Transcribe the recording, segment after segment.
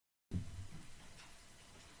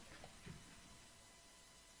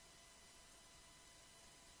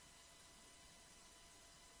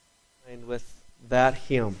with that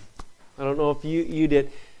hymn. I don't know if you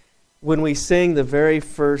did. When we sang the very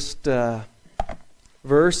first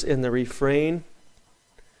verse in the refrain,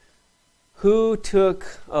 who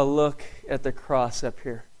took a look at the cross up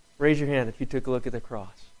here? Raise your hand if you took a look at the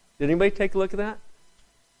cross. Did anybody take a look at that?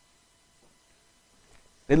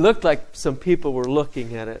 It looked like some people were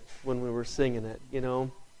looking at it when we were singing it, you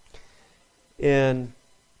know. And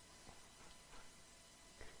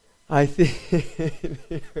I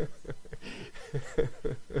think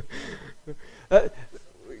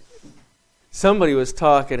somebody was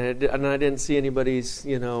talking, and I didn't see anybody's,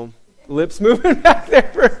 lips moving back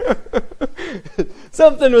there.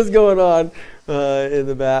 Something was going on in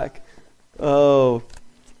the back. Oh,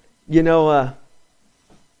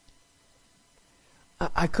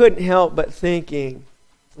 I couldn't help but thinking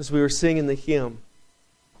as we were singing the hymn,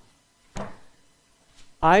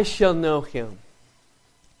 I shall know Him,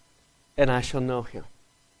 and I shall know Him.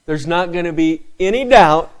 There's not going to be any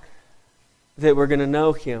doubt that we're going to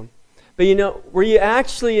know Him. But were you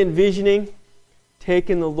actually envisioning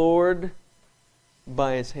taking the Lord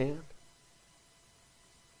by His hand?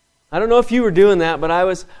 I don't know if you were doing that, but I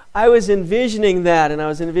was envisioning that, and I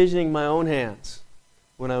was envisioning my own hands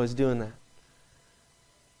when I was doing that.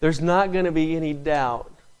 There's not going to be any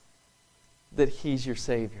doubt that He's your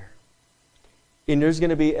Savior. And there's going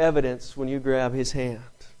to be evidence when you grab His hand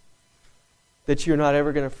that you're not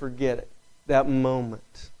ever going to forget it, that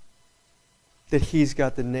moment that He's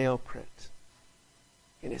got the nail print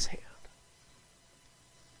in His hand.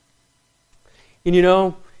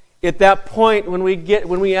 And at that point when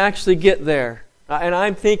we actually get there, and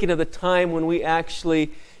I'm thinking of the time when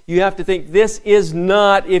you have to think, this is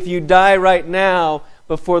not if you die right now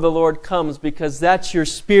before the Lord comes, because that's your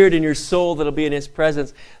spirit and your soul that'll be in His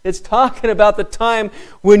presence. It's talking about the time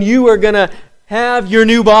when you are going to have your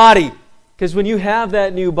new body. Because when you have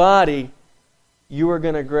that new body, you are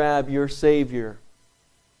going to grab your Savior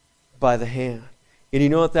by the hand.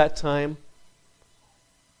 And at that time,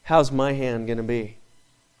 how's my hand going to be?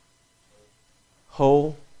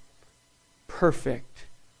 Whole, perfect,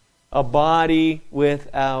 a body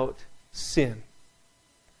without sin.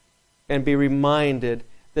 And be reminded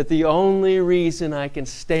that the only reason I can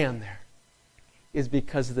stand there is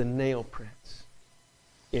because of the nail prints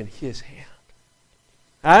in His hand.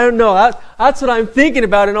 I don't know. That's what I'm thinking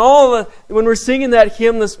about. And when we're singing that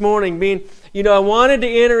hymn this morning, I wanted to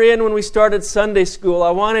enter in when we started Sunday school.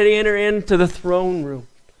 I wanted to enter into the throne room.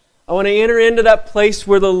 I want to enter into that place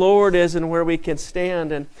where the Lord is and where we can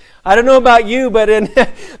stand. And I don't know about you, but in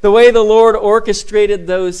the way the Lord orchestrated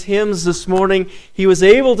those hymns this morning, He was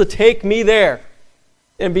able to take me there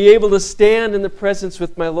and be able to stand in the presence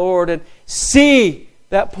with my Lord and see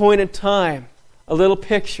that point in time, a little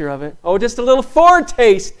picture of it. Oh, just a little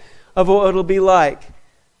foretaste of what it'll be like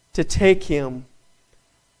to take Him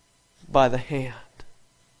by the hand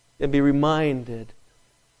and be reminded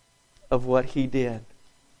of what He did.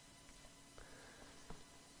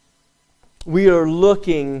 We are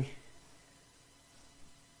looking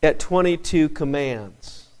at 22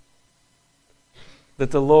 commands that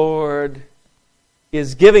the Lord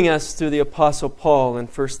is giving us through the Apostle Paul in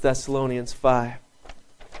 1 Thessalonians 5.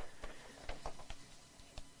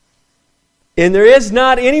 And there is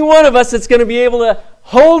not any one of us that's going to be able to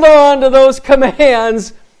hold on to those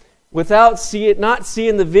commands without not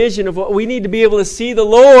seeing the vision of what we need to be able to see the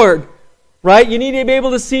Lord. Right? You need to be able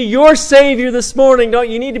to see your Savior this morning, don't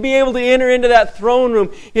you? You need to be able to enter into that throne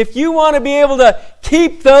room. If you want to be able to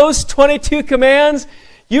keep those 22 commands,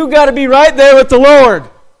 you've got to be right there with the Lord.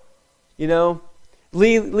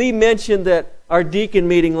 Lee mentioned that our deacon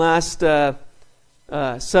meeting last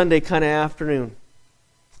Sunday kind of afternoon.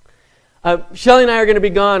 Shelley and I are going to be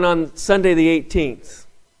gone on Sunday the 18th.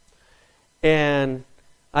 And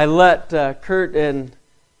I let Kurt and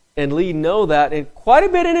Lee know that and quite a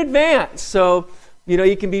bit in advance. So,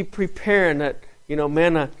 you can be preparing that,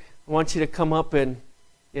 man, I want you to come up and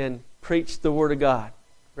preach the Word of God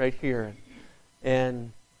right here.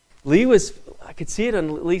 And Lee I could see it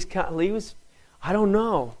on Lee's count. Lee was, I don't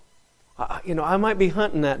know. I might be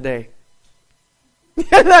hunting that day.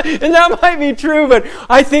 And that might be true, but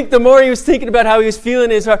I think the more he was thinking about how he was feeling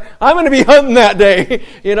in his heart, I'm going to be hunting that day.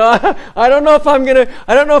 I don't know if I'm going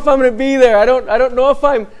to be there. I don't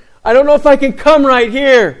know if I can come right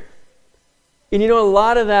here. And a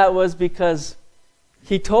lot of that was because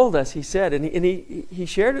he told us, he said, and he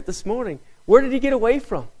shared it this morning. Where did he get away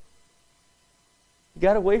from? He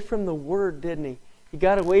got away from the Word, didn't he? He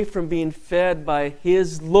got away from being fed by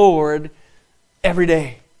his Lord every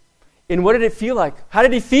day. And what did it feel like? How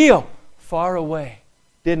did he feel? Far away,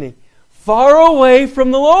 didn't he? Far away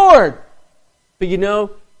from the Lord. But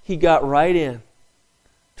he got right in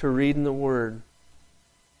to reading the Word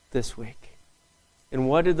this week. And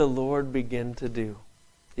what did the Lord begin to do?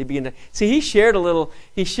 He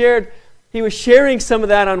was sharing some of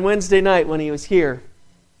that on Wednesday night when he was here.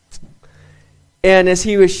 And as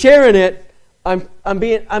he was sharing it, I'm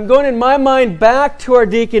going in my mind back to our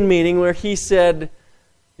deacon meeting where he said,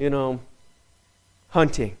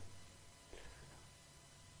 hunting.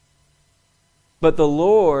 But the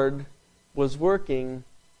Lord was working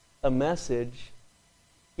a message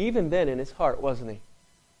even then in his heart, wasn't he?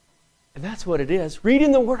 And that's what it is.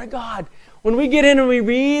 Reading the Word of God. When we get in and we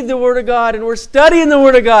read the Word of God and we're studying the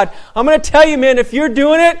Word of God, I'm going to tell you, man, if you're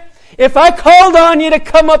doing it, if I called on you to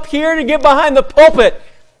come up here to get behind the pulpit,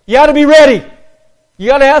 you got to be ready. You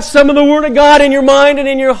got to have some of the Word of God in your mind and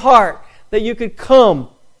in your heart that you could come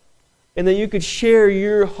and that you could share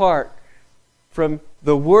your heart from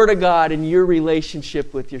the Word of God and your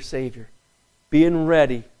relationship with your Savior. Being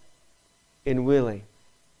ready and willing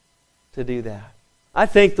to do that. I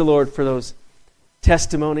thank the Lord for those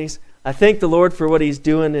testimonies. I thank the Lord for what He's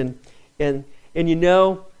doing. And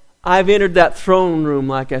I've entered that throne room,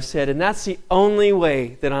 like I said, and that's the only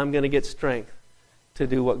way that I'm going to get strength to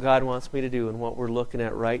do what God wants me to do and what we're looking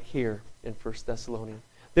at right here in 1 Thessalonians.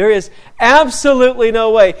 There is absolutely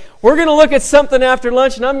no way. We're going to look at something after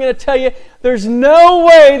lunch, and I'm going to tell you, there's no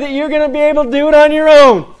way that you're going to be able to do it on your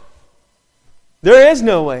own. There is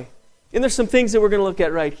no way. And there's some things that we're going to look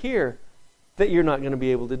at right here that you're not going to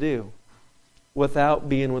be able to do without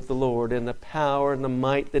being with the Lord and the power and the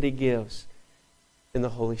might that He gives in the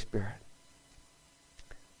Holy Spirit.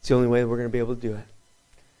 It's the only way we're going to be able to do it.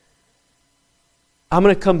 I'm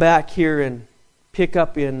going to come back here and pick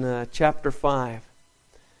up in chapter 5.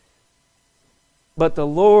 But the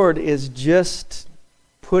Lord is just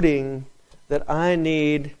putting that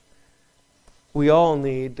we all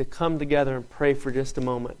need to come together and pray for just a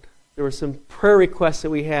moment. There were some prayer requests that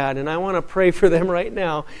we had, and I want to pray for them right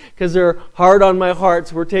now because they're hard on my heart.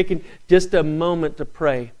 So we're taking just a moment to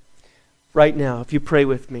pray right now, if you pray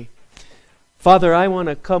with me. Father, I want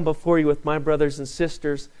to come before you with my brothers and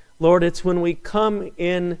sisters. Lord, it's when we come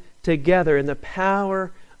in together in the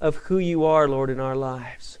power of who you are, Lord, in our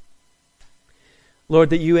lives. Lord,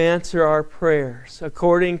 that you answer our prayers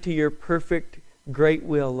according to your perfect great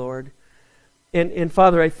will, Lord. And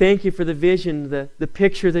Father, I thank you for the vision, the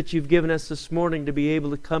picture that you've given us this morning to be able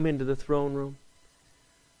to come into the throne room.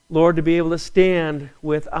 Lord, to be able to stand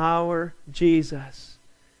with our Jesus.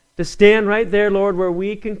 To stand right there, Lord, where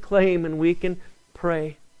we can claim and we can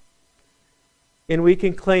pray. And we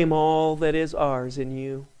can claim all that is ours in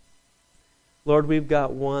you. Lord, we've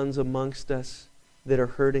got ones amongst us that are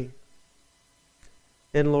hurting.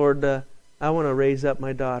 And Lord, I want to raise up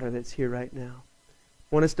my daughter that's here right now.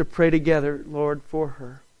 I want us to pray together, Lord, for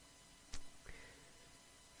her.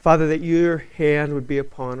 Father, that your hand would be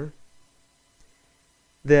upon her.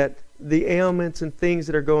 That the ailments and things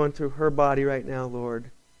that are going through her body right now,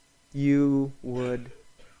 Lord, you would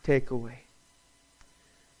take away.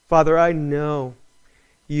 Father, I know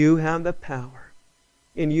you have the power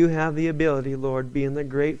and you have the ability, Lord, being the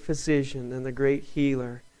great physician and the great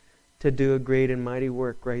healer, to do a great and mighty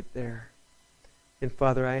work right there. And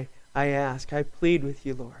Father, I plead with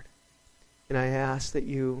you, Lord. And I ask that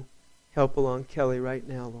you help along Kelly right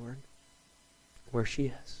now, Lord, where she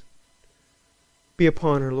is. Be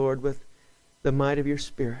upon her, Lord, with the might of your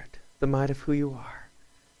Spirit, the might of who you are.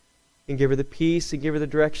 And give her the peace and give her the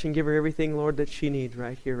direction, give her everything, Lord, that she needs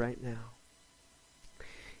right here, right now.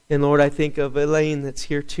 And Lord, I think of Elaine that's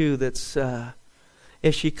here too, that's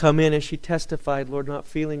as she come in, as she testified, Lord, not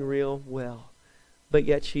feeling real well. But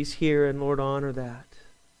yet she's here, and Lord, honor that.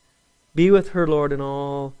 Be with her, Lord, in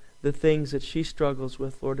all the things that she struggles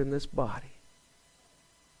with, Lord, in this body.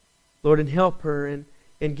 Lord, and help her and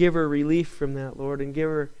give her relief from that, Lord, and give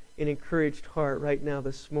her an encouraged heart right now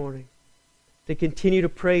this morning to continue to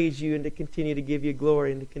praise you and to continue to give you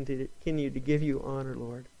glory and to continue to give you honor,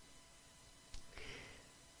 Lord.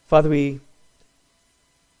 Father, we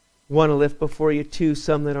want to lift before you too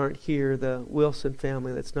some that aren't here, the Wilson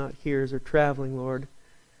family that's not here as they're traveling, Lord.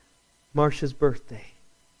 Marcia's birthday.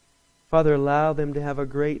 Father, allow them to have a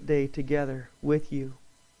great day together with you,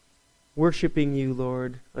 worshiping you,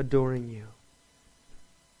 Lord, adoring you.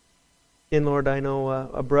 And Lord, I know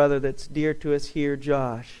a brother that's dear to us here,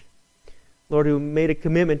 Josh, Lord, who made a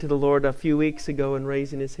commitment to the Lord a few weeks ago in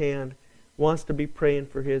raising his hand, wants to be praying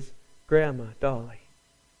for his grandma, Dolly.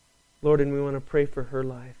 Lord, and we want to pray for her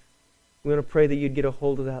life. We want to pray that you'd get a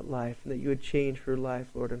hold of that life and that you would change her life,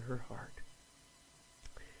 Lord, and her heart.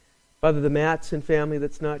 Father, the Mattson family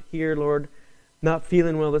that's not here, Lord, not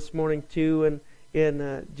feeling well this morning too,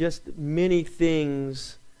 and just many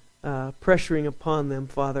things pressuring upon them,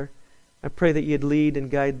 Father. I pray that you'd lead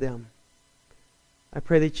and guide them. I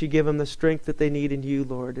pray that you give them the strength that they need in you,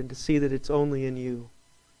 Lord, and to see that it's only in you.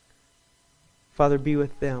 Father, be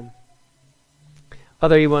with them.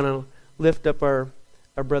 Father, you want to lift up our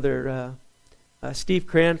brother Steve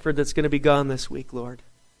Cranford that's going to be gone this week, Lord.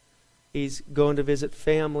 He's going to visit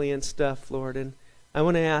family and stuff, Lord, and I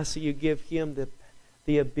want to ask that you give him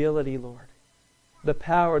the ability, Lord, the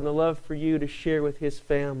power and the love for you to share with his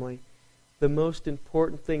family the most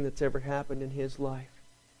important thing that's ever happened in his life.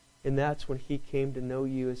 And that's when he came to know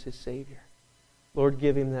you as his Savior. Lord,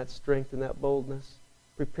 give him that strength and that boldness.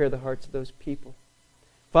 Prepare the hearts of those people.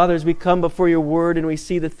 Father, as we come before your word and we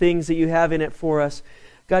see the things that you have in it for us,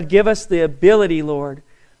 God, give us the ability, Lord.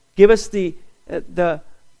 Give us the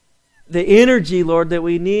energy, Lord, that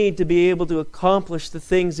we need to be able to accomplish the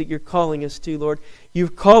things that you're calling us to, Lord. You're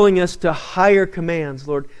calling us to higher commands,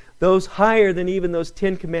 Lord. Those higher than even those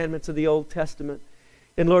 10 commandments of the Old Testament.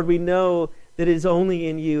 And Lord, we know that it is only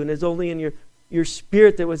in you and is only in your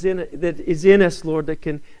Spirit that is in us, Lord, that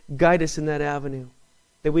can guide us in that avenue.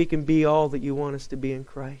 That we can be all that you want us to be in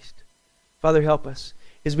Christ. Father, help us.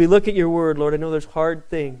 As we look at your word, Lord, I know there's hard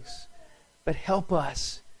things, but help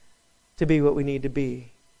us to be what we need to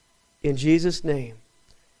be. In Jesus' name,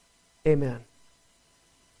 amen.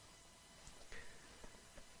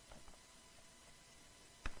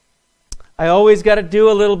 I always got to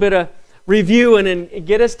do a little bit of reviewing and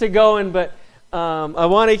get us to going, but I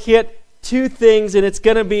want to hit two things, and it's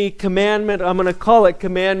going to be commandment. I'm going to call it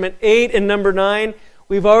commandment 8 and number 9.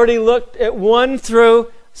 We've already looked at 1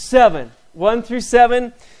 through 7. 1 through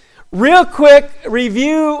 7. Real quick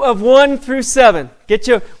review of 1 through 7. Get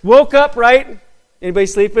you woke up, right? Anybody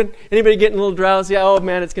sleeping? Anybody getting a little drowsy? Oh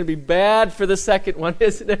man, it's going to be bad for the second one,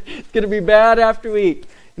 isn't it? It's going to be bad after we eat.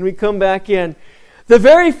 And we come back in. The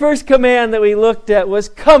very first command that we looked at was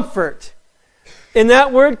comfort. And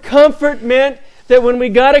that word comfort meant that when we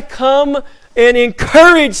got to come and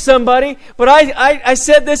encourage somebody, but I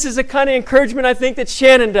said this is a kind of encouragement I think that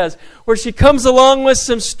Shannon does, where she comes along with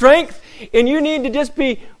some strength and you need to just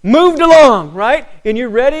be moved along, right? And you're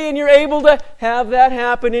ready and you're able to have that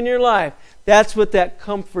happen in your life. That's what that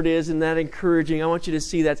comfort is and that encouraging. I want you to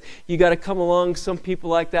see that. You got to come along some people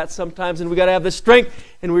like that sometimes, and we got to have the strength,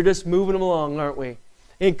 and we're just moving them along, aren't we?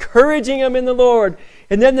 Encouraging them in the Lord.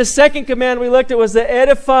 And then the second command we looked at was the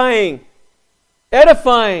edifying.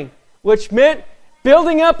 Edifying, which meant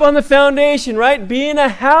building up on the foundation, right? Being a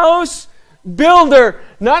house builder,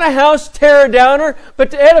 not a house tear downer, but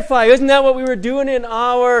to edify. Isn't that what we were doing in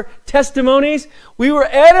our testimonies? We were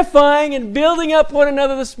edifying and building up one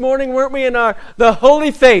another this morning, weren't we, in the holy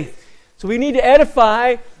faith? So we need to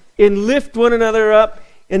edify and lift one another up.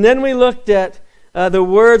 And then we looked at the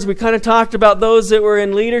words. We kind of talked about those that were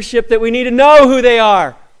in leadership, that we need to know who they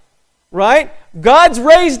are, right? God's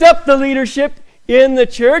raised up the leadership in the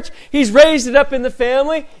church. He's raised it up in the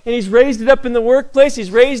family, and He's raised it up in the workplace.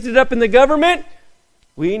 He's raised it up in the government.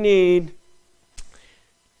 We need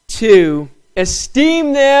to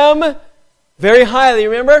esteem them very highly.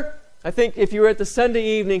 Remember? I think if you were at the Sunday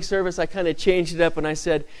evening service, I kind of changed it up and I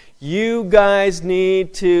said, you guys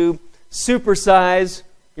need to supersize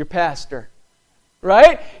your pastor.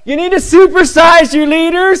 Right? You need to supersize your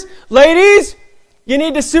leaders. Ladies, you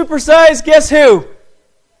need to supersize, guess who?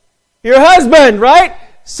 Your husband, right?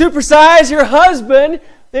 Supersize your husband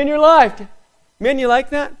in your life. Men, you like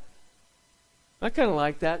that? I kind of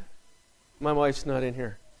like that. My wife's not in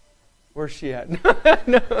here. Where's she at?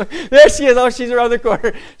 No, there she is. Oh, she's around the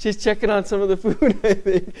corner. She's checking on some of the food, I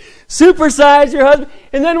think. Supersize your husband.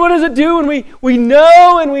 And then what does it do when we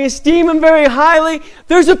know and we esteem him very highly?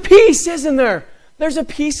 There's a peace, isn't there? There's a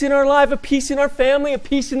peace in our life, a peace in our family, a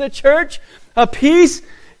peace in the church, a peace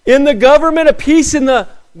in the government, a peace in the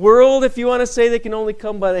world, if you want to say, they can only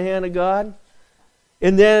come by the hand of God.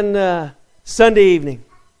 And then Sunday evening,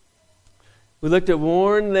 we looked at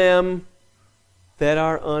warn them that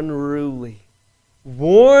are unruly.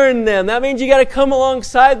 Warn them. That means you got to come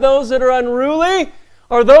alongside those that are unruly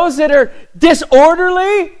or those that are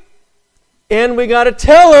disorderly, and we got to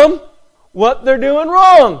tell them what they're doing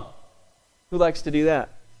wrong. Who likes to do that?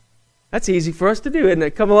 That's easy for us to do, isn't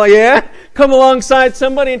it? Come alongside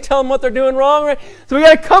somebody and tell them what they're doing wrong. Right? So we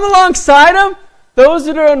got to come alongside them, those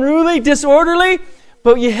that are unruly, disorderly,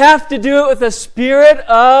 but you have to do it with a spirit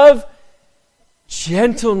of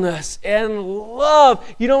gentleness and love.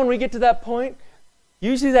 You know, when we get to that point,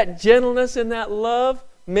 usually that gentleness and that love,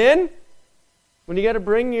 men, when you got to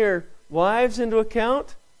bring your wives into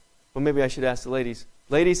account, well, maybe I should ask the ladies.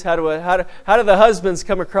 Ladies, how do the husbands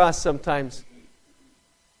come across sometimes?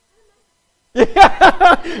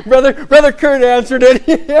 Yeah, Brother Kurt answered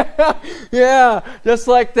it. Yeah, just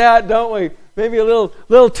like that, don't we? Maybe a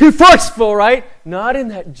little too forceful, right? Not in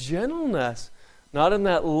that gentleness, not in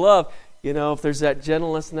that love. You know, if there's that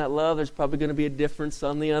gentleness and that love, there's probably going to be a difference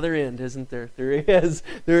on the other end, isn't there? There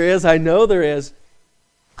is. I know there is.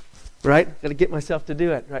 Right? Got to get myself to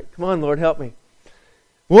do it. Right? Come on, Lord, help me.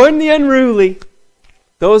 Warn the unruly,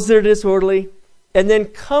 those that are disorderly, and then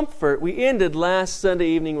comfort. We ended last Sunday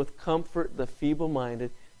evening with comfort the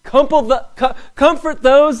feeble-minded. Comfort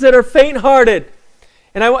those that are faint-hearted.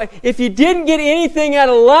 And if you didn't get anything out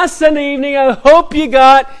of last Sunday evening, I hope you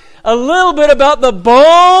got a little bit about the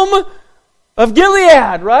balm of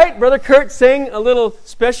Gilead, right? Brother Kurt sang a little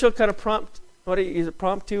special kind of prompt. Is it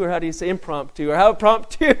promptu, or how do you say impromptu, or how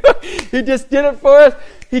promptu? He just did it for us.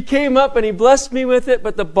 He came up and he blessed me with it.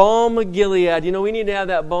 But the balm of Gilead, you know, we need to have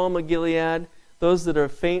that balm of Gilead. Those that are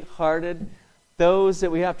faint-hearted, those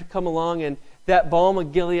that we have to come along, and that balm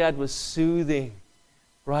of Gilead was soothing,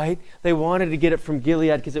 right? They wanted to get it from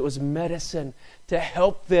Gilead because it was medicine to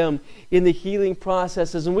help them in the healing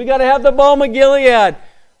processes. And we got to have the balm of Gilead.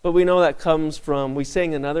 But we know that comes from, we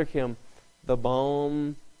sang another hymn, the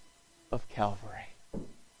balm of Calvary.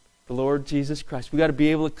 The Lord Jesus Christ. We got to be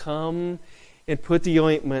able to come and put the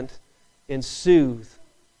ointment and soothe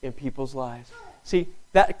in people's lives. See,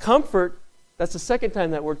 that comfort, that's the second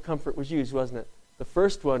time that word comfort was used, wasn't it? The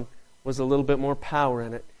first one was a little bit more power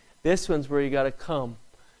in it. This one's where you got to come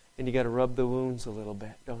and you got to rub the wounds a little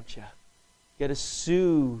bit, don't you? You got to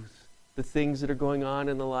soothe the things that are going on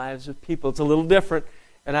in the lives of people. It's a little different,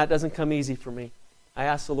 and that doesn't come easy for me. I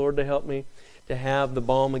ask the Lord to help me to have the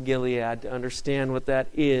balm of Gilead, to understand what that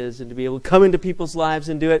is, and to be able to come into people's lives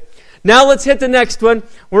and do it. Now let's hit the next one.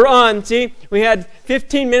 We're on. See, we had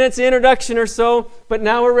 15 minutes introduction or so, but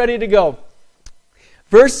now we're ready to go.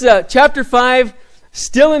 Chapter 5,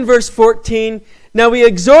 still in verse 14. Now we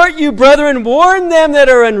exhort you, brethren, warn them that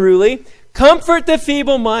are unruly, comfort the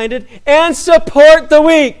feeble-minded, and support the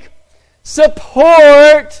weak.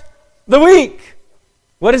 Support the weak.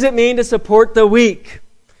 What does it mean to support the weak?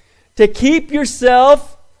 To keep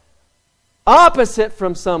yourself opposite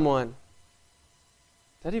from someone.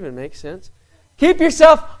 Does that even make sense? Keep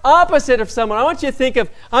yourself opposite of someone. I want you to think of,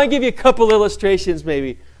 I'll give you a couple illustrations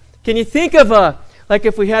maybe. Can you think of like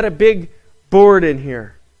if we had a big board in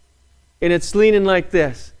here and it's leaning like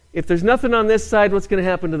this. If there's nothing on this side, what's going to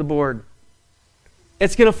happen to the board?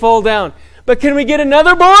 It's going to fall down. But can we get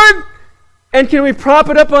another board? And can we prop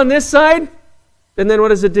it up on this side? And then what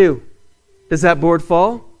does it do? Does that board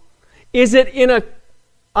fall? Is it in a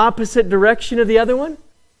opposite direction of the other one?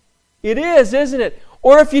 It is, isn't it?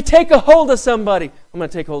 Or if you take a hold of somebody. I'm going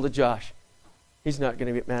to take hold of Josh. He's not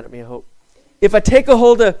going to get mad at me, I hope. If I take a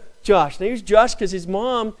hold of Josh. Now here's Josh because his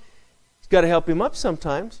mom has got to help him up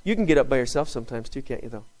sometimes. You can get up by yourself sometimes too, can't you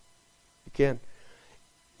though? You can.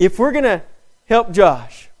 If we're going to help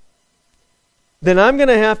Josh, then I'm going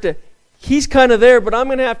to have to, he's kind of there, but I'm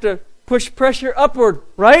going to have to push pressure upward,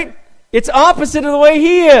 right? It's opposite of the way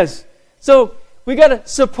he is. So we got to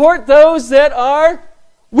support those that are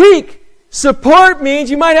weak. Support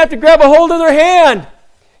means you might have to grab a hold of their hand.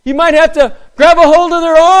 You might have to grab a hold of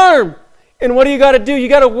their arm. And what do you got to do? You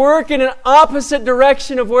got to work in an opposite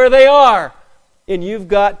direction of where they are. And you've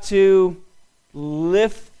got to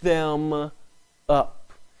lift them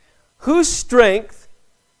up. Whose strength,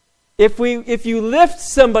 if you lift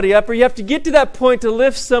somebody up, or you have to get to that point to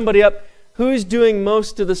lift somebody up, who's doing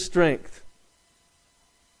most of the strength?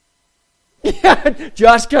 Yeah,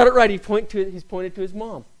 Josh got it right. He's pointed to his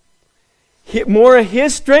mom. More of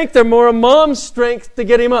his strength or more of mom's strength to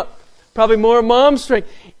get him up? Probably more of mom's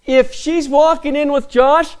strength. If she's walking in with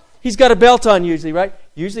Josh, he's got a belt on usually, right?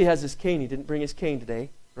 Usually has his cane. He didn't bring his cane today,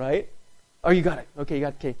 right? Oh, you got it. Okay, you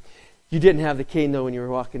got the cane. You didn't have the cane, though, when you were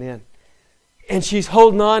walking in. And she's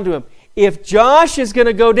holding on to him. If Josh is going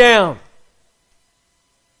to go down,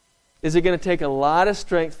 is it going to take a lot of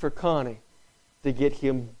strength for Connie to get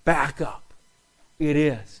him back up? It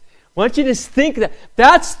is. I want you to think that.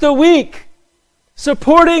 That's the weak.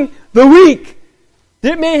 Supporting the weak.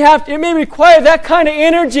 It may require that kind of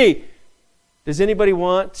energy. Does anybody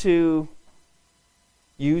want to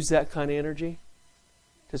use that kind of energy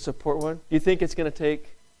to support one? Do you think it's going to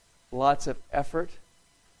take lots of effort?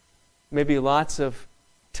 Maybe lots of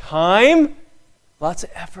time? Lots of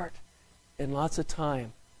effort and lots of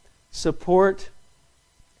time. Support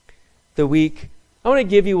the weak. I want to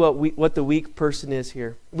give you what the weak person is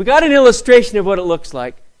here. We got an illustration of what it looks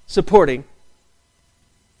like, supporting.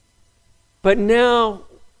 But now,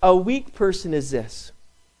 a weak person is this.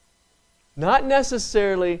 Not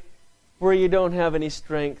necessarily where you don't have any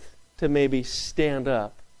strength to maybe stand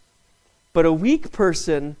up. But a weak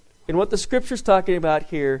person, and what the Scripture's talking about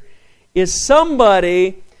here, is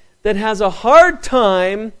somebody that has a hard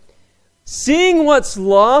time seeing what's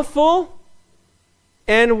lawful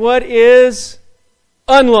and what is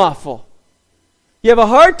unlawful. You have a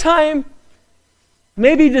hard time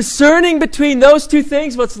maybe discerning between those two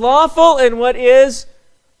things, what's lawful and what is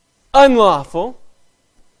unlawful.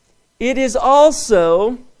 It is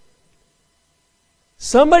also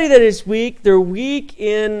somebody that is weak. They're weak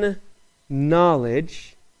in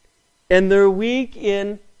knowledge and they're weak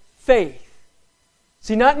in faith.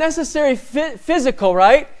 See, not necessarily physical,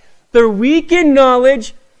 right? They're weak in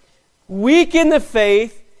knowledge, weak in the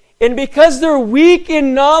faith, and because they're weak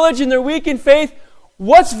in knowledge and they're weak in faith,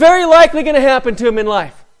 what's very likely going to happen to them in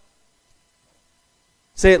life?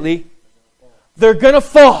 Say it, Lee. They're going to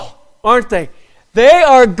fall, aren't they? They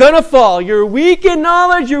are going to fall. You're weak in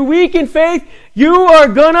knowledge, you're weak in faith, you are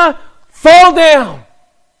going to fall down.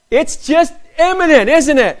 It's just imminent,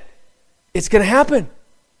 isn't it? It's going to happen.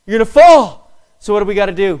 You're going to fall. So what do we got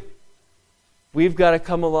to do? We've got to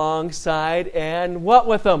come alongside and what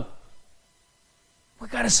with them? We've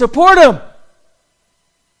got to support them.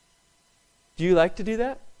 Do you like to do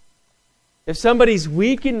that? If somebody's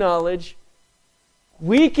weak in knowledge,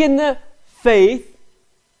 weak in the faith,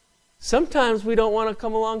 sometimes we don't want to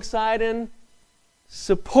come alongside and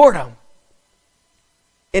support them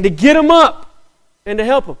and to get them up and to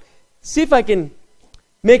help them. See if I can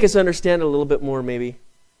make us understand it a little bit more maybe.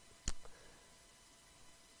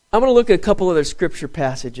 I'm going to look at a couple other scripture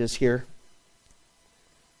passages here.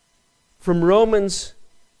 From Romans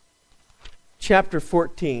chapter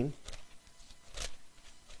 14.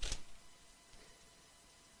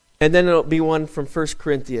 And then it'll be one from 1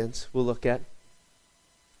 Corinthians we'll look at.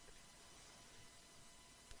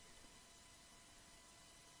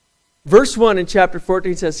 Verse 1 in chapter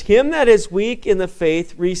 14 says, Him that is weak in the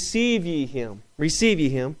faith, receive ye him. Receive ye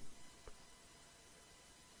him.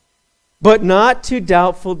 But not to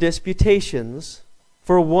doubtful disputations.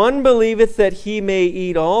 For one believeth that he may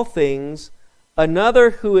eat all things, another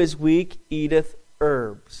who is weak eateth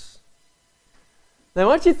herbs. Now I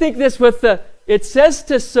want you to think this with it says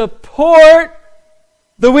to support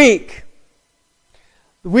the weak.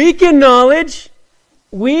 Weak in knowledge,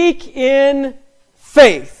 weak in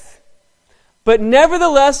faith. But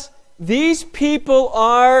nevertheless, these people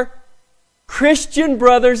are Christian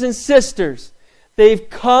brothers and sisters. They've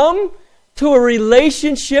come to a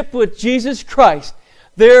relationship with Jesus Christ.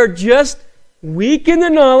 They're just weak in the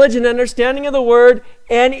knowledge and understanding of the Word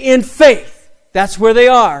and in faith. That's where they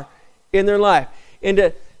are in their life.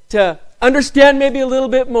 And to understand maybe a little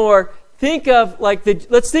bit more,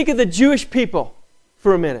 let's think of the Jewish people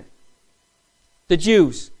for a minute. The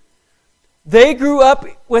Jews. They grew up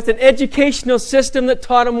with an educational system that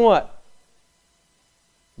taught them what?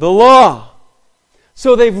 The law.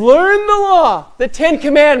 So they've learned the law, the 10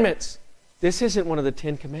 Commandments. This isn't one of the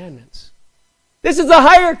 10 Commandments. This is a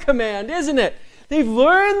higher command, isn't it? They've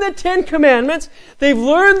learned the 10 Commandments. They've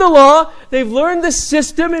learned the law. They've learned the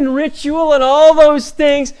system and ritual and all those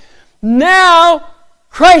things. Now,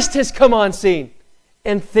 Christ has come on scene.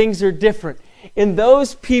 And things are different. And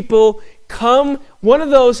those people one of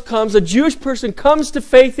those comes, a Jewish person comes to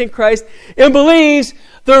faith in Christ and believes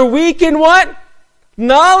they're weak in what?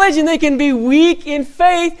 Knowledge, and they can be weak in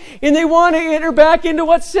faith, and they want to enter back into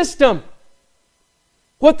what system?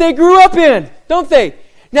 What they grew up in, don't they?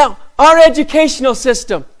 Now, our educational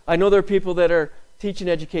system. I know there are people that are teaching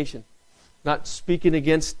education. Not speaking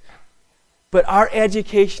against, but our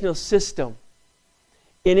educational system.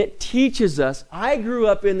 And it teaches us. I grew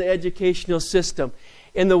up in the educational system.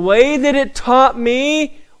 And the way that it taught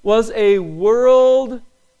me was a world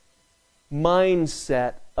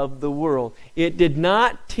mindset of the world. It did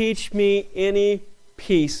not teach me any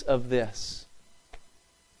piece of this.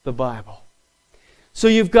 The Bible. So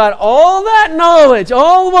you've got all that knowledge,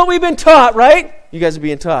 all what we've been taught, right? You guys are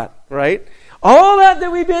being taught, right? All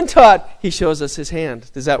that we've been taught. He shows us his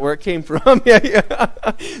hand. Is that where it came from? Yeah.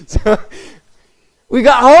 So, we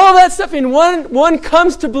got all that stuff, and one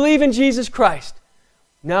comes to believe in Jesus Christ.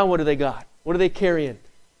 Now what do they got? What are they carrying?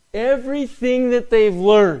 Everything that they've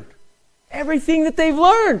learned. Everything that they've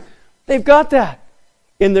learned. They've got that.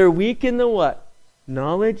 And they're weak in the what?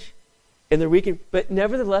 Knowledge. And they're weak in, but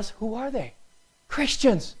nevertheless, who are they?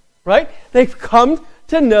 Christians, right? They've come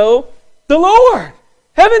to know the Lord.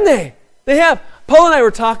 Haven't they? They have. Paul and I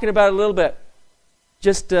were talking about it a little bit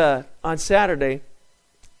just on Saturday.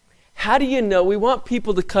 How do you know? We want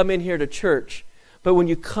people to come in here to church, but when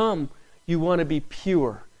you come, you want to be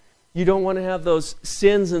pure. You don't want to have those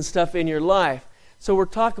sins and stuff in your life. So we're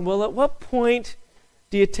talking, well, at what point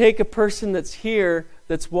Do you take a person that's here,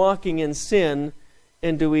 that's walking in sin,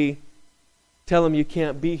 and do we tell them you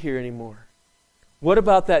can't be here anymore? What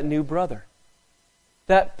about that new brother?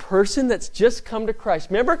 That person that's just come to Christ.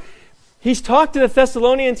 Remember, he's talked to the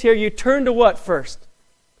Thessalonians here. You turn to what first?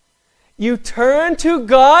 You turn to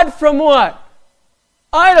God from what?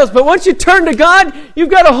 Idols. But once you turn to God, you've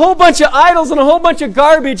got a whole bunch of idols and a whole bunch of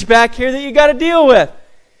garbage back here that you got to deal with.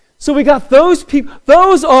 So we got those people.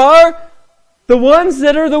 Those are the ones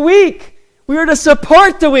that are the weak. We are to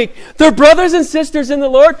support the weak. They're brothers and sisters in the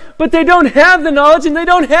Lord, but they don't have the knowledge and they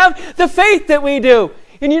don't have the faith that we do.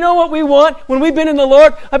 And you know what we want when we've been in the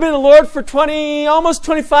Lord? I've been in the Lord for almost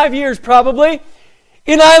 25 years probably.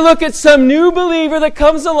 And I look at some new believer that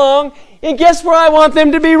comes along, and guess where I want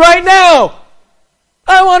them to be right now?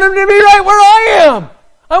 I want them to be right where I am.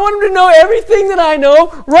 I want them to know everything that I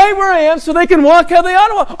know right where I am so they can walk how they ought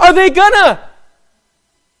to walk. Are they gonna?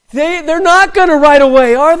 They're not gonna right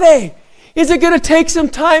away, are they? Is it gonna take some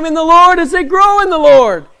time in the Lord as they grow in the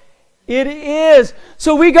Lord? It is.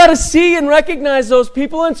 So we got to see and recognize those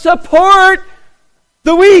people and support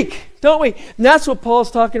the weak, don't we? And that's what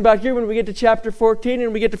Paul's talking about here when we get to chapter 14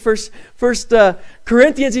 and we get to first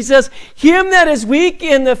Corinthians. He says, him that is weak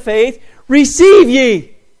in the faith, receive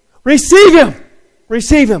ye. Receive him.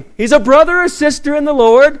 Receive him. He's a brother or sister in the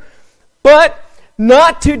Lord, but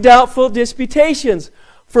not to doubtful disputations.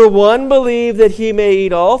 For one believe that he may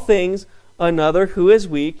eat all things, another who is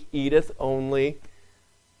weak eateth only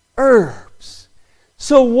herbs.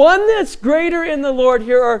 So one that's greater in the Lord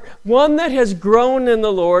here, or one that has grown in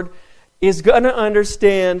the Lord, is going to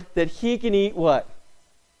understand that he can eat what?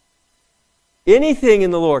 Anything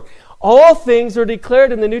in the Lord. All things are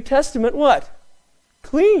declared in the New Testament what?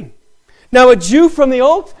 Clean. Now a Jew from the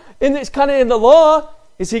old, and it's kind of in the law,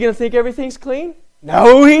 is he going to think everything's clean?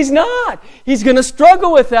 No, he's not. He's going to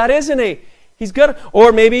struggle with that, isn't he? He's going to,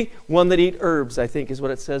 or maybe one that eat herbs, I think is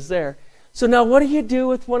what it says there. So now what do you do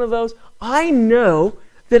with one of those? I know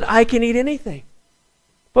that I can eat anything.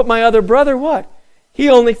 But my other brother, what? He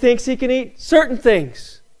only thinks he can eat certain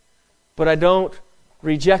things. But I don't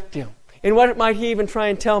reject him. And what might he even try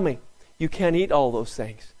and tell me? You can't eat all those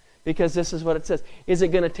things. Because this is what it says. Is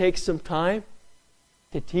it going to take some time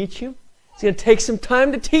to teach him? It's going to take some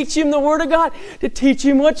time to teach him the Word of God. To teach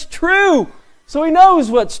him what's true. So he knows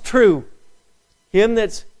what's true. Him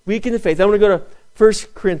that's weak in the faith. I want to go to 1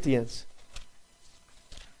 Corinthians.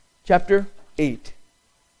 Chapter 8.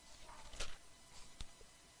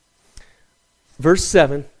 Verse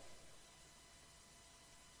 7.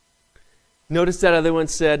 Notice that other one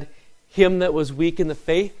said, him that was weak in the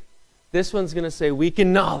faith. This one's going to say weak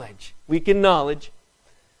in knowledge. Weak in knowledge.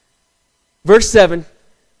 Verse 7.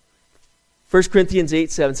 1 Corinthians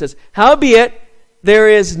 8:7 says, howbeit there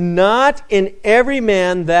is not in every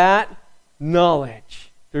man that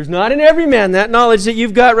knowledge. There's not in every man that knowledge that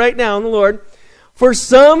you've got right now in the Lord. For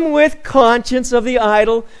some with conscience of the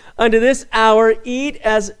idol unto this hour eat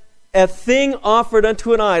as a thing offered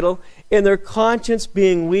unto an idol, and their conscience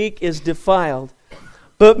being weak is defiled.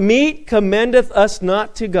 But meat commendeth us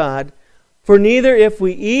not to God, for neither if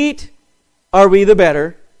we eat are we the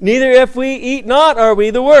better, neither if we eat not are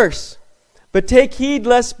we the worse. But take heed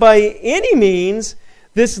lest by any means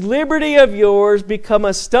this liberty of yours become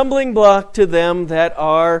a stumbling block to them that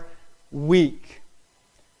are weak.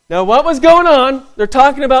 Now what was going on? They're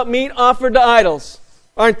talking about meat offered to idols,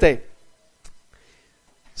 aren't they?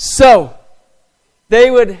 So,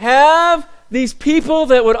 they would have these people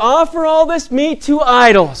that would offer all this meat to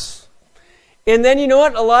idols. And then you know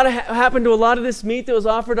what happened to a lot of this meat that was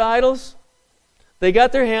offered to idols? They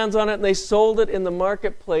got their hands on it and they sold it in the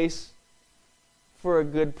marketplace for a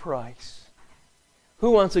good price.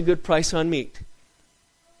 Who wants a good price on meat?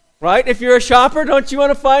 Right? If you're a shopper, don't you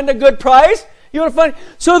want to find a good price? You want to find.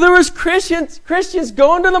 So there was Christians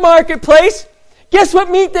going to the marketplace. Guess what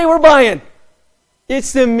meat they were buying?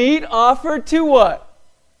 It's the meat offered to what?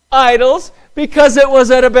 Idols, because it was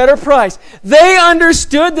at a better price. They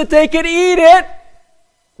understood that they could eat it.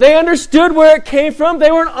 They understood where it came from.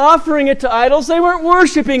 They weren't offering it to idols. They weren't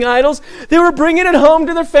worshiping idols. They were bringing it home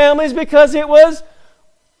to their families because it was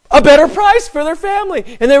a better price for their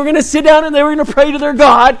family. And they were going to sit down and they were going to pray to their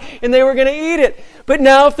God and they were going to eat it. But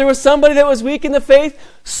now if there was somebody that was weak in the faith,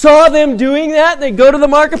 saw them doing that, they'd go to the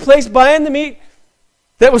marketplace buying the meat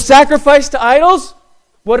that was sacrificed to idols,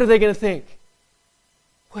 what are they going to think?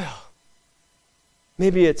 Well,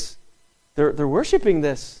 maybe it's they're worshiping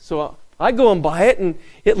this. So I go and buy it and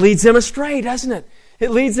it leads them astray, doesn't it?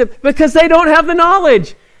 It leads them because they don't have the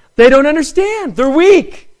knowledge. They don't understand. They're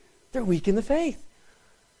weak. They're weak in the faith.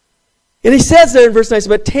 And he says there in verse 9,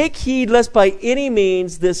 but take heed lest by any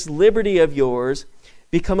means this liberty of yours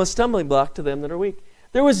become a stumbling block to them that are weak.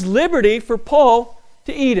 There was liberty for Paul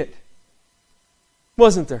to eat it,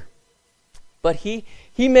 wasn't there? But he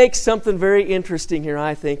makes something very interesting here,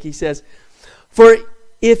 I think. He says, "For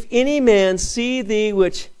if any man see thee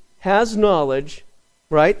which has knowledge,"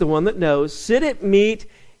 right, the one that knows, "sit at meat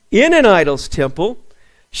in an idol's temple,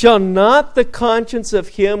 shall not the conscience of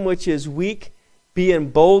him which is weak be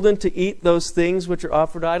emboldened to eat those things which are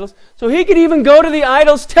offered idols?" So he could even go to the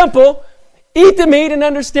idol's temple, eat the meat, and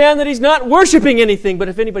understand that he's not worshiping anything. But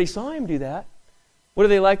if anybody saw him do that, what are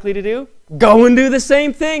they likely to do? Go and do the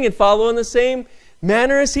same thing and follow in the same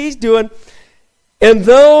manner as he's doing. And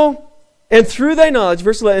through thy knowledge,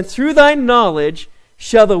 verse 11, "and through thy knowledge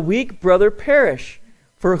shall the weak brother perish,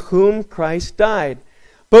 for whom Christ died.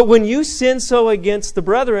 But when you sin so against the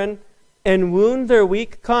brethren, and wound their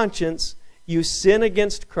weak conscience, you sin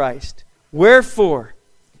against Christ. Wherefore,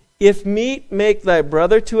 if meat make thy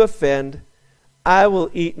brother to offend, I will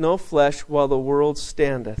eat no flesh while the world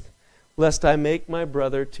standeth, lest I make my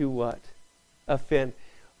brother to" what? Offend.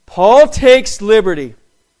 Paul takes liberty.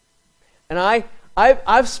 And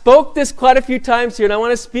I've spoke this quite a few times here, and I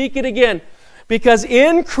want to speak it again. Because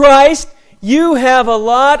in Christ, you have a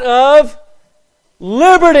lot of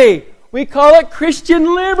liberty. We call it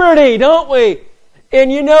Christian liberty, don't we?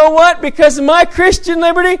 And you know what? Because of my Christian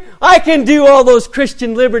liberty, I can do all those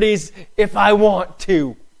Christian liberties if I want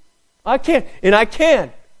to. I can, and I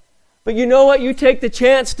can. But you know what you take the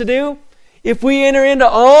chance to do? If we enter into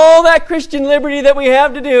all that Christian liberty that we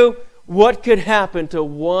have to do, what could happen to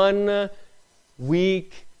one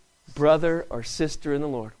weak brother or sister in the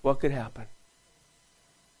Lord? What could happen?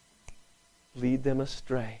 Lead them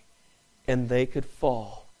astray, and they could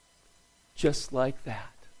fall just like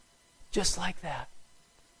that. Just like that.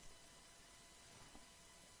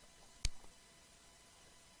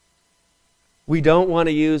 We don't want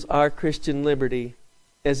to use our Christian liberty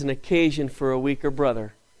as an occasion for a weaker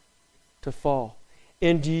brother to fall.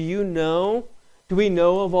 And do we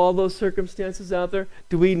know of all those circumstances out there?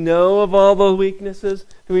 Do we know of all those weaknesses?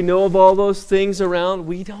 Do we know of all those things around?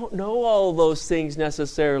 We don't know all those things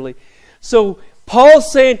necessarily. So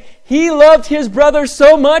Paul's saying he loved his brother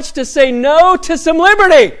so much to say no to some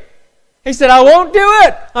liberty. He said, I won't do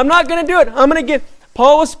it. I'm not going to do it.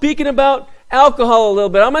 Paul was speaking about alcohol a little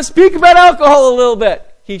bit. I'm going to speak about alcohol a little bit.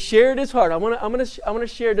 He shared his heart. I'm going to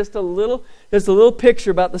share just a little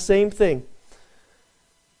picture about the same thing.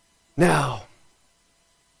 Now,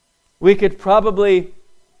 we could probably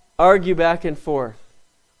argue back and forth,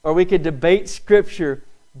 or we could debate Scripture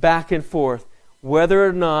back and forth, whether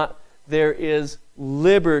or not there is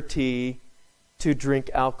liberty to drink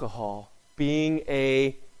alcohol, being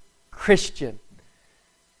a Christian.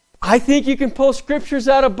 I think you can pull Scriptures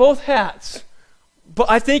out of both hats. But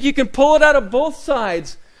I think you can pull it out of both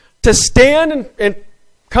sides to stand and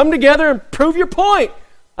come together and prove your point.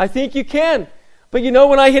 I think you can. But you know,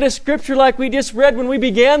 when I hit a Scripture like we just read when we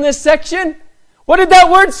began this section, what did that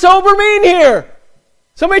word sober mean here?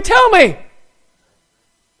 Somebody tell me.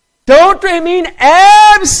 It mean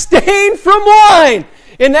abstain from wine.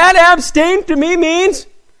 And that abstain to me means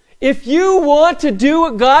if you want to do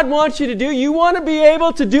what God wants you to do, you want to be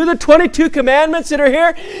able to do the 22 commandments that are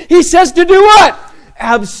here, He says to do what?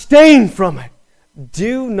 Abstain from it.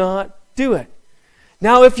 Do not do it.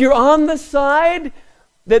 Now, if you're on the side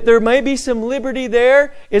that there may be some liberty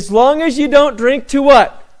there, as long as you don't drink to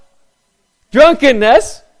what?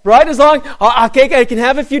 Drunkenness, right? As long, okay, I can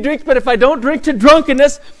have a few drinks, but if I don't drink to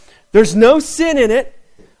drunkenness, there's no sin in it.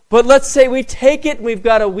 But let's say we take it and we've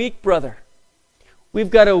got a weak brother. We've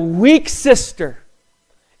got a weak sister.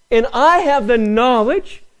 And I have the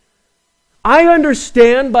knowledge, I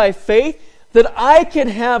understand by faith that I can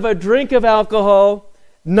have a drink of alcohol,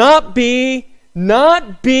 not be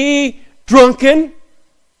drunken,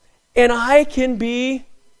 and I can be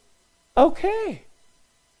okay.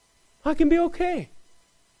 I can be okay.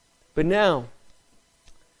 But now,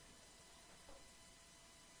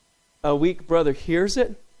 a weak brother hears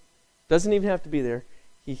it, doesn't even have to be there.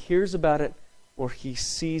 He hears about it or he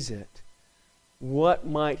sees it. What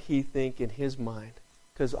might he think in his mind?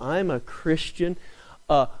 Because I'm a Christian,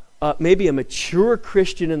 maybe a mature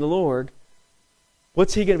Christian in the Lord,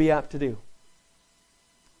 what's he going to be apt to do?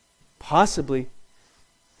 Possibly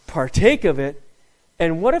partake of it.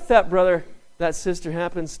 And what if that brother, that sister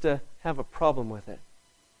happens to have a problem with it?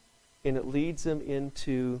 And it leads them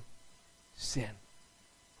into sin.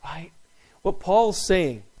 Right? What Paul's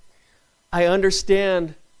saying, I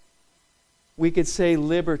understand we could say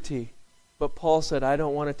liberty, but Paul said, I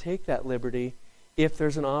don't want to take that liberty if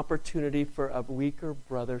there's an opportunity for a weaker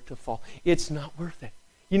brother to fall. It's not worth it.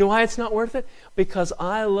 You know why it's not worth it? Because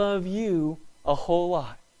I love you a whole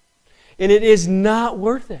lot. And it is not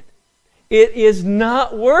worth it. It is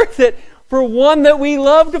not worth it for one that we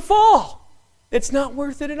love to fall. It's not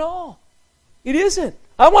worth it at all. It isn't.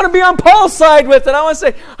 I want to be on Paul's side with it. I want to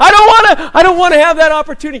say, I don't want to have that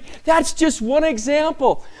opportunity. That's just one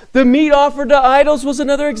example. The meat offered to idols was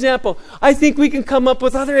another example. I think we can come up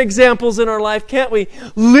with other examples in our life, can't we?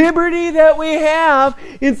 Liberty that we have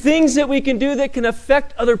in things that we can do that can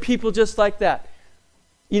affect other people just like that.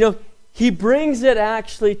 You know, he brings it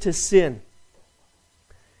actually to sin.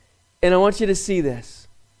 And I want you to see this.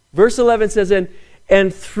 Verse 11 says,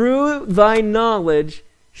 and through thy knowledge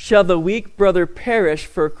shall the weak brother perish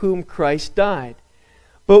for whom Christ died.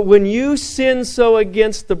 But when you sin so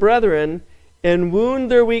against the brethren and wound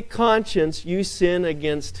their weak conscience, you sin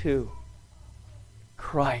against who?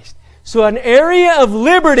 Christ. So an area of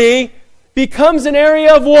liberty becomes an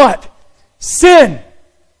area of what? Sin.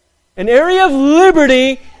 An area of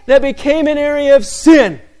liberty that became an area of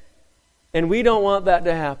sin. And we don't want that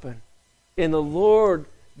to happen. And the Lord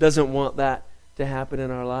doesn't want that to happen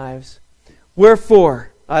in our lives. Wherefore,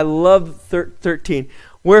 I love 13.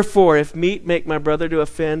 Wherefore, if meat make my brother to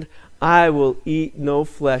offend, I will eat no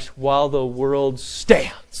flesh while the world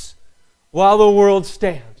stands. While the world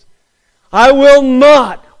stands. I will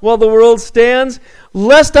not, while the world stands,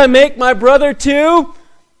 lest I make my brother to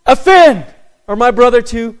offend, or my brother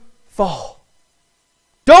to fall.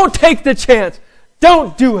 Don't take the chance.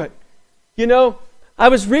 Don't do it. You know, I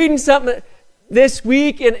was reading something this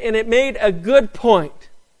week, and it made a good point.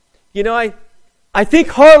 You know, I think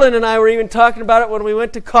Harlan and I were even talking about it when we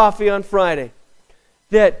went to coffee on Friday.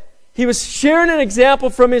 That he was sharing an example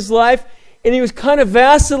from his life, and he was kind of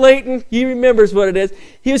vacillating. He remembers what it is.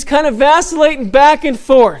 He was kind of vacillating back and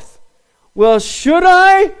forth. Well, should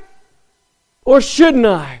I or shouldn't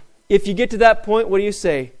I? If you get to that point, what do you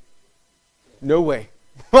say? No way.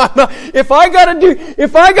 If I gotta do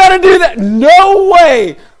that, no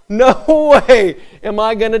way am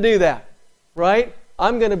I gonna do that. Right?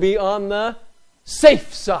 I'm gonna be on the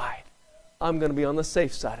safe side. I'm going to be on the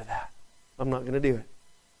safe side of that. I'm not going to do it.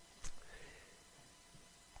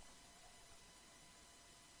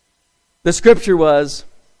 The scripture was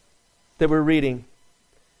that we're reading,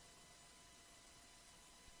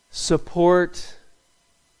 support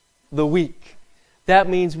the weak. That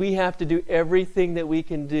means we have to do everything that we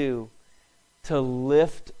can do to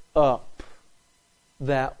lift up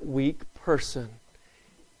that weak person.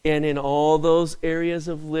 And in all those areas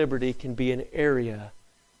of liberty can be an area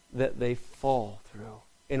that they fall through.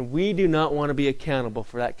 And we do not want to be accountable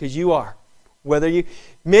for that, because you are.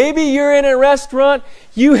 Maybe you're in a restaurant,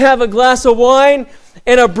 you have a glass of wine,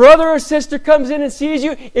 and a brother or sister comes in and sees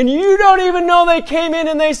you, and you don't even know they came in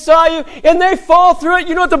and they saw you, and they fall through it.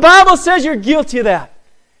 You know what the Bible says? You're guilty of that.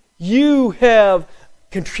 You have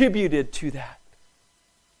contributed to that.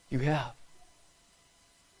 You have.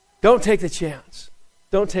 Don't take the chance.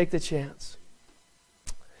 Don't take the chance.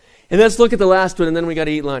 And let's look at the last one, and then we got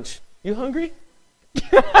to eat lunch. You hungry?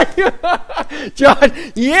 John,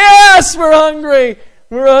 yes, we're hungry.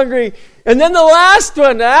 We're hungry. And then the last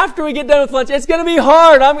one, after we get done with lunch, it's going to be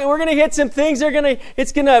hard. We're going to hit some things.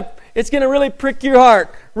 It's going to really prick your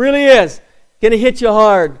heart. Really is. Going to hit you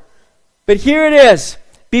hard. But here it is.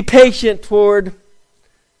 Be patient toward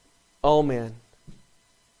all men.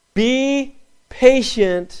 Be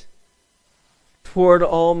patient toward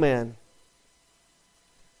all men.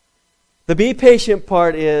 The be patient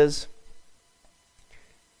part is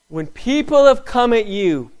when people have come at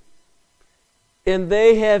you and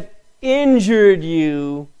they have injured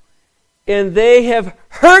you and they have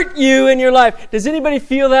hurt you in your life. Does anybody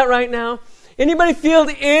feel that right now? Anybody feel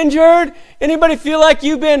injured? Anybody feel like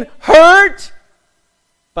you've been hurt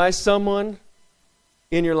by someone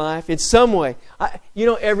in your life in some way?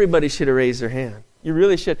 Everybody should have raised their hand. You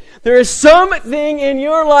really should. There is something in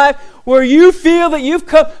your life where you feel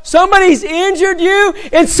that somebody's injured you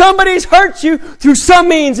and somebody's hurt you through some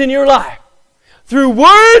means in your life. Through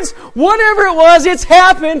words, whatever it was, it's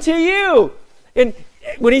happened to you. And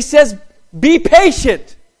when he says, be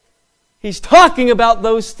patient, he's talking about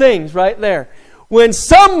those things right there. When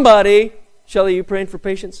somebody, Shelley, you praying for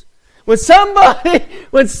patience? When somebody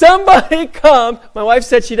comes, my wife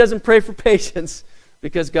said she doesn't pray for patience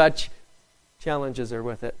because God challenges her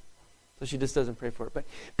with it. So she just doesn't pray for it. But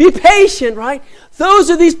be patient, right?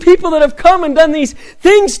 Those are these people that have come and done these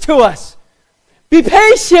things to us. Be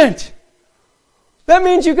patient. That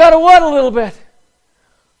means you got to what a little bit?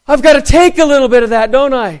 I've got to take a little bit of that,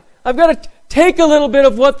 don't I? I've got to take a little bit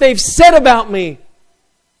of what they've said about me.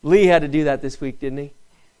 Lee had to do that this week, didn't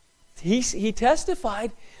he? He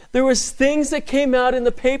testified. There was things that came out in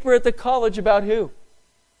the paper at the college about who?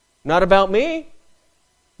 Not about me.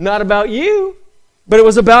 Not about you. But it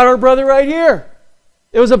was about our brother right here.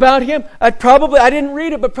 It was about him. I didn't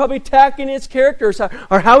read it, but probably attacking his character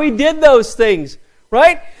or how he did those things.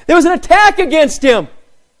 Right? There was an attack against him.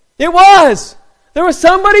 It was. There was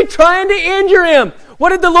somebody trying to injure him. What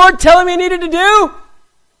did the Lord tell him he needed to do?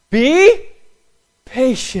 Be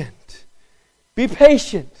patient. Be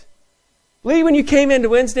patient. Lee, when you came into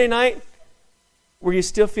Wednesday night, were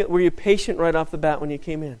you patient right off the bat when you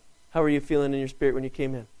came in? How were you feeling in your spirit when you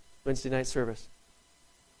came in? Wednesday night service.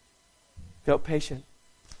 Felt patient.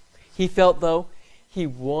 He felt, though, he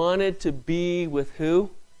wanted to be with who?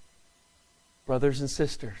 Brothers and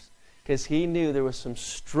sisters. Because he knew there was some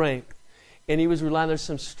strength. And he was relying, there's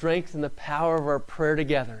some strength in the power of our prayer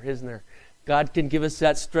together, isn't there? God can give us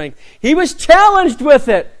that strength. He was challenged with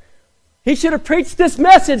it. He should have preached this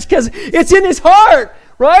message because it's in his heart,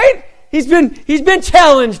 right? He's been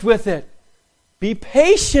challenged with it. Be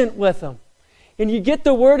patient with them. And you get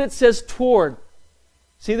the word that says toward.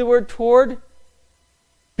 See the word toward?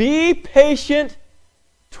 Be patient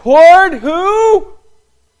toward who?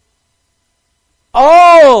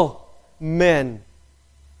 All men.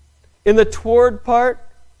 In the toward part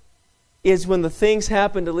is when the things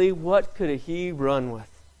happen to Lee, what could he run with?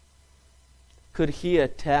 Could he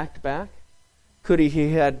attack back? Could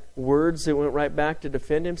he had words that went right back to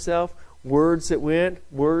defend himself? Words that went,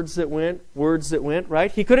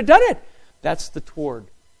 right? He could have done it. That's the toward.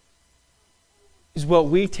 Is what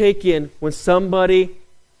we take in when somebody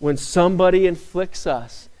inflicts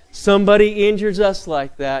us, somebody injures us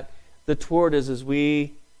like that, the toward is as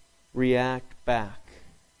we react back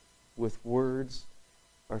with words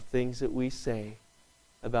or things that we say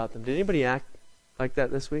about them. Did anybody act like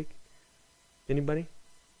that this week? Anybody?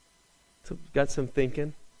 Got some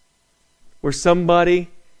thinking? Where somebody,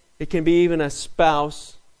 it can be even a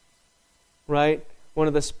spouse, right? One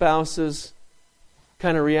of the spouses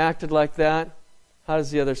kind of reacted like that. How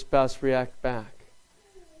does the other spouse react back?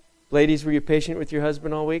 Ladies, were you patient with your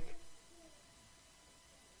husband all week?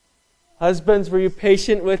 Husbands, were you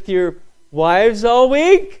patient with your wives all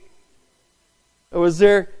week? Or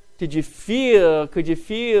could you feel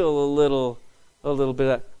a little bit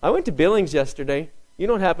of, I went to Billings yesterday. You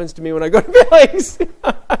know what happens to me when I go to Billings.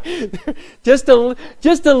 just a little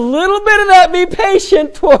bit of that. Be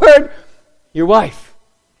patient toward your wife.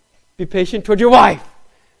 Be patient toward your wife.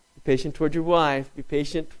 Be patient toward your wife. Be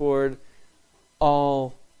patient toward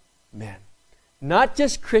all men. Not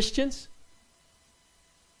just Christians.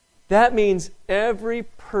 That means every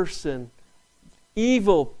person,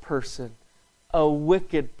 evil person, a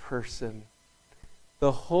wicked person.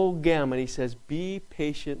 The whole gamut. He says, be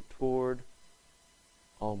patient toward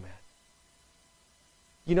all men.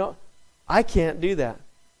 You know, I can't do that.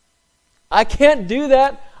 I can't do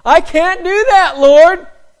that. I can't do that, Lord.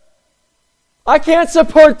 I can't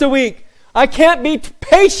support the weak. I can't be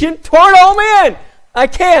patient toward all men. I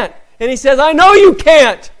can't. And he says, I know you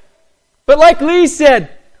can't. But like Lee said,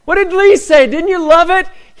 what did Lee say? Didn't you love it?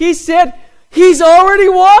 He said, he's already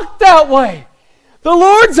walked that way. The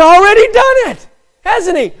Lord's already done it,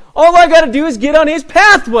 hasn't he? All I got to do is get on his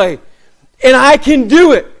pathway. And I can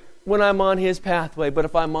do it when I'm on his pathway. But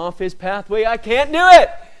if I'm off his pathway, I can't do it.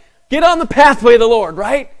 Get on the pathway of the Lord,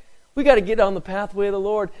 right? We got to get on the pathway of the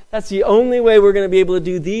Lord. That's the only way we're going to be able to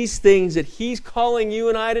do these things that he's calling you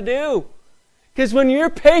and I to do. Because when you're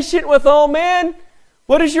patient with all men,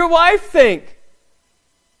 what does your wife think?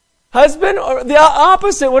 Husband, or the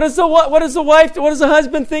opposite? What does the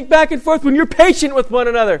husband think back and forth when you're patient with one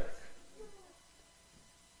another?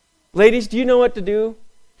 Ladies, do you know what to do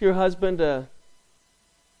to your husband to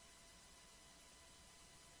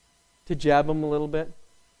jab him a little bit?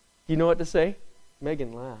 Do you know what to say?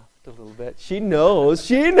 Megan laughed a little bit. She knows.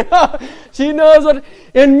 She knows what.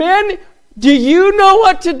 And men, do you know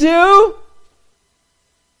what to do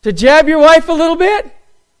to jab your wife a little bit?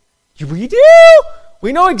 We do.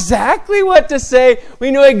 We know exactly what to say. We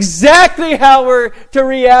know exactly how we're to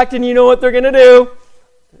react, and you know what they're going to do.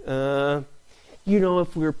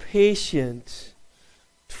 If we're patient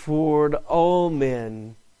toward all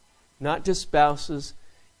men, not just spouses,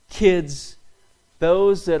 kids,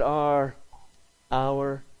 those that are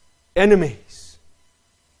our enemies.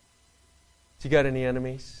 You got any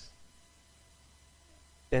enemies?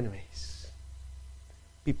 Enemies.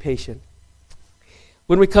 Be patient.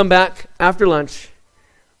 When we come back after lunch,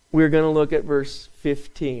 we're going to look at verse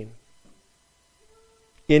 15.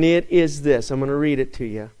 And it is this. I'm going to read it to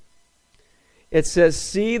you. It says,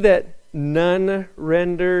 see that none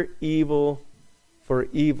render evil for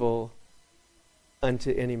evil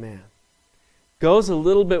unto any man. Goes a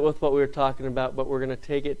little bit with what we were talking about, but we're going to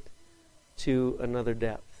take it to another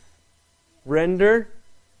depth.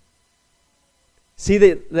 See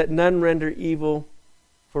that none render evil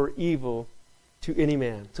for evil to any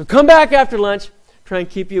man. So come back after lunch. Try and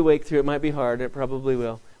keep you awake through it. It might be hard. It probably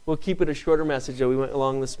will. We'll keep it a shorter message, though. We went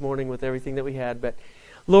along this morning with everything that we had. But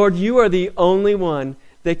Lord, you are the only one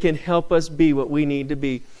that can help us be what we need to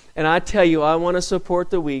be. And I tell you, I want to support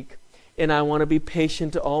the weak, and I want to be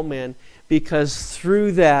patient to all men, because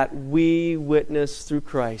through that we witness through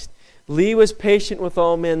Christ. Lee was patient with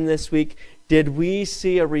all men this week. Did we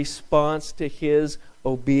see a response to his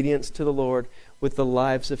obedience to the Lord with the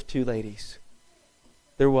lives of two ladies?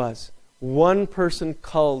 There was. One person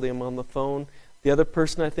called him on the phone. The other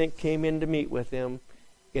person, I think, came in to meet with him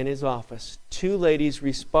in his office. Two ladies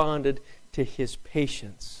responded to his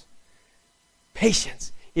patience.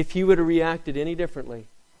 Patience. If he would have reacted any differently,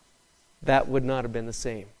 that would not have been the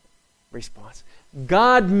same response.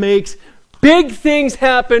 God makes big things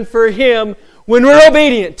happen for him when we're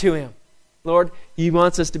obedient to him. Lord, he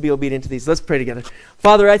wants us to be obedient to these. Let's pray together.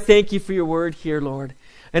 Father, I thank you for your word here, Lord.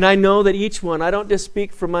 And I know that each one, I don't just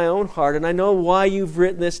speak from my own heart, and I know why you've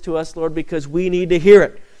written this to us, Lord, because we need to hear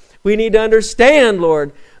it. We need to understand,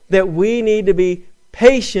 Lord, that we need to be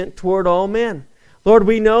patient toward all men. Lord,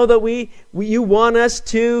 we know that you want us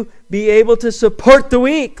to be able to support the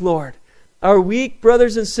weak, Lord. Our weak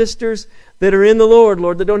brothers and sisters that are in the Lord,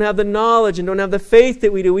 Lord, that don't have the knowledge and don't have the faith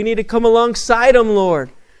that we do. We need to come alongside them, Lord.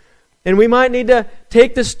 And we might need to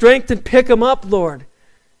take the strength and pick them up, Lord.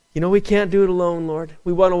 You know, we can't do it alone, Lord.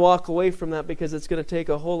 We want to walk away from that because it's going to take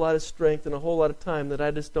a whole lot of strength and a whole lot of time that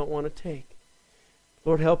I just don't want to take.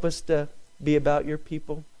 Lord, help us to be about your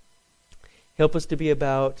people. Help us to be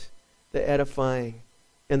about the edifying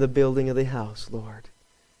and the building of the house, Lord,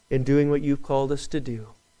 and doing what you've called us to do.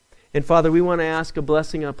 And Father, we want to ask a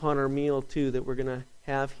blessing upon our meal too that we're going to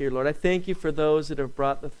have here, Lord. I thank you for those that have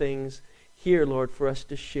brought the things here, Lord, for us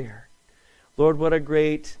to share. Lord, what a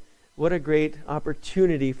great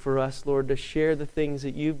opportunity for us, Lord, to share the things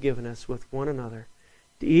that you've given us with one another,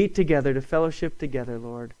 to eat together, to fellowship together,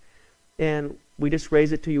 Lord. And we just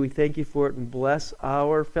raise it to you. We thank you for it, and bless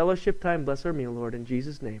our fellowship time. Bless our meal, Lord, in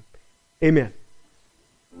Jesus' name. Amen.